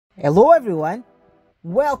Hello everyone,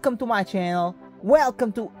 welcome to my channel,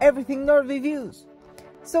 welcome to Everything Nerd Reviews.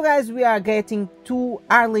 So guys, we are getting two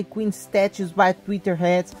Harley Quinn statues by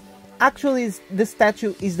Tweeterhead. Actually the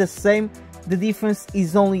statue is the same, the difference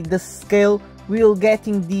is only the scale. We are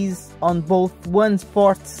getting these on both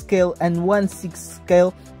 1/4 scale and 1/6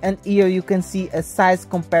 scale, and here you can see a size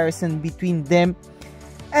comparison between them.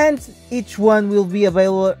 And each one will be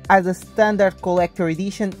available as a standard collector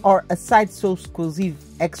edition or a sideshow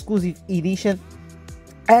exclusive edition,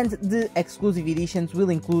 and the exclusive editions will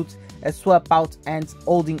include a swap out and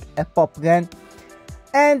holding a pop gun.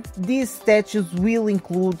 And these statues will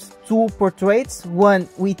include two portraits, one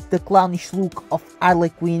with the clownish look of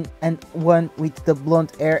Harley Quinn and one with the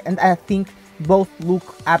blonde hair, and I think both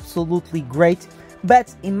look absolutely great.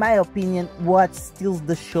 But in my opinion, what steals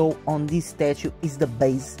the show on this statue is the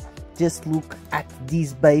base. Just look at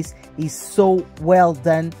this base, it's so well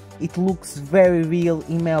done. It looks very real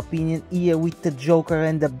in my opinion, here with the Joker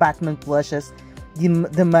and the Batman plushes,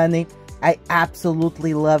 the money. I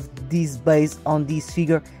absolutely love this base on this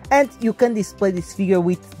figure, and you can display this figure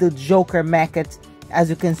with the Joker maquette,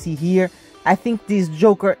 as you can see here. I think this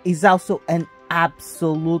Joker is also an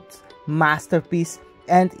absolute masterpiece,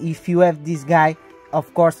 and if you have this guy,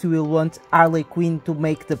 of course you will want Harley Quinn to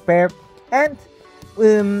make the pair. And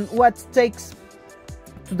what takes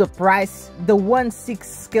to the price, the 1/6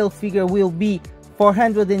 scale figure will be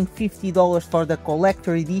 $450 for the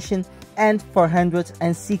collector edition and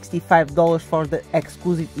 $465 for the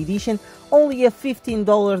exclusive edition, only a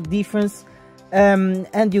 $15 difference,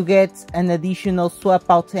 and you get an additional swap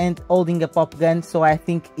out and holding a pop gun, so I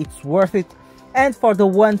think it's worth it. And for the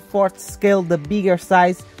 1/4 scale, the bigger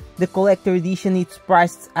size, the collector edition, it's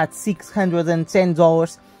priced at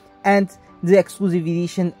 $610 and the exclusive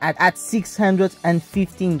edition at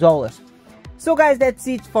 $615. So guys, that's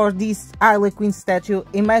it for this Harley Quinn statue.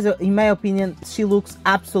 In my opinion, she looks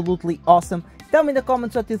absolutely awesome. Tell me in the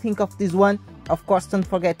comments what you think of this one. Of course, don't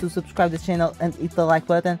forget to subscribe to the channel and hit the like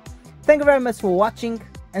button. Thank you very much for watching,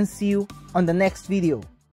 and see you on the next video.